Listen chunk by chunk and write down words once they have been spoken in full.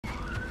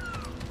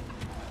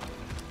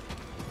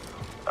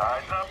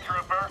Eyes up,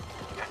 trooper.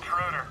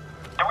 Intruder.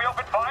 Do we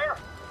open fire?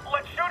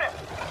 Let's shoot him.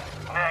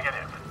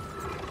 Negative.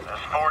 This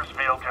force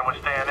field can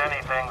withstand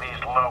anything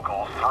these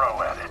locals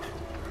throw at it.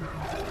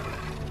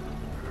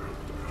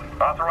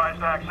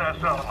 Authorized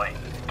access only.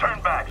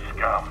 Turn back,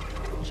 scum.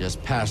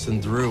 Just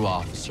passing through,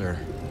 officer.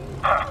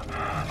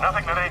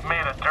 Nothing that ain't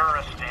made of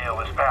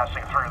Durasteel is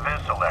passing through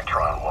this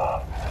electron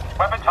wall.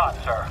 Weapons hot,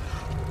 sir.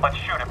 Let's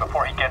shoot him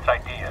before he gets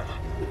ideas.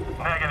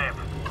 Negative.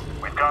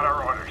 We've got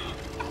our orders.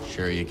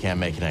 Sure you can't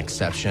make an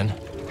exception?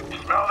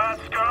 Smell that,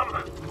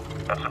 scum?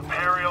 That's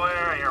Imperial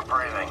air you're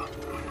breathing.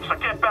 So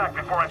get back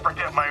before I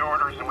forget my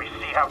orders and we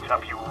see how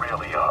tough you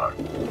really are.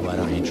 Why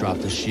don't you drop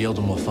the shield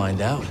and we'll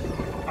find out?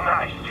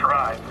 Nice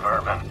try,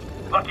 vermin.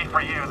 Lucky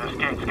for you, this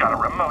gate's got a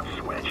remote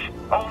switch.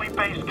 Only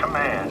base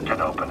command can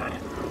open it.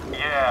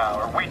 Yeah,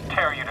 or we'd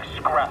tear you to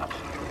scraps.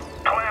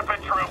 Clamp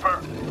it,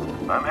 trooper.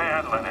 I'm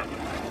handling it.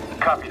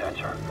 Copy that,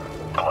 sir.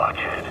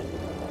 Blockhead.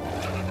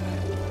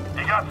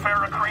 You got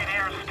ferrocrete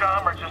ears,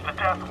 scum, or just a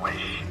death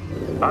wish?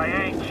 I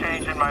ain't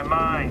changing my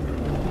mind.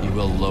 You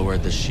will lower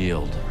the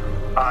shield.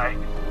 I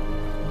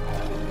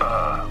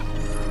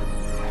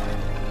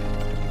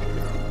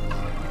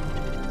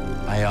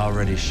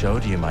already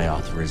showed you my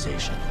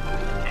authorization.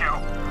 You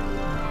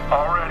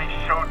already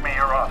showed me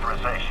your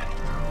authorization.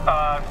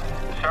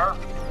 Sir?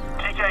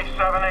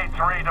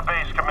 TK-783 to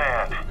base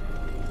command.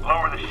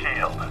 Lower the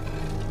shield.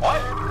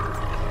 What?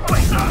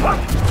 Wait, what?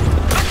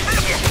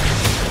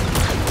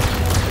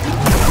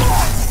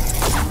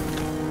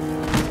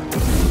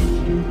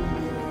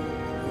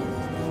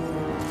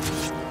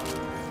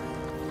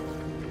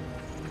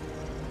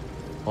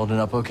 Holding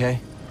up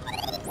okay?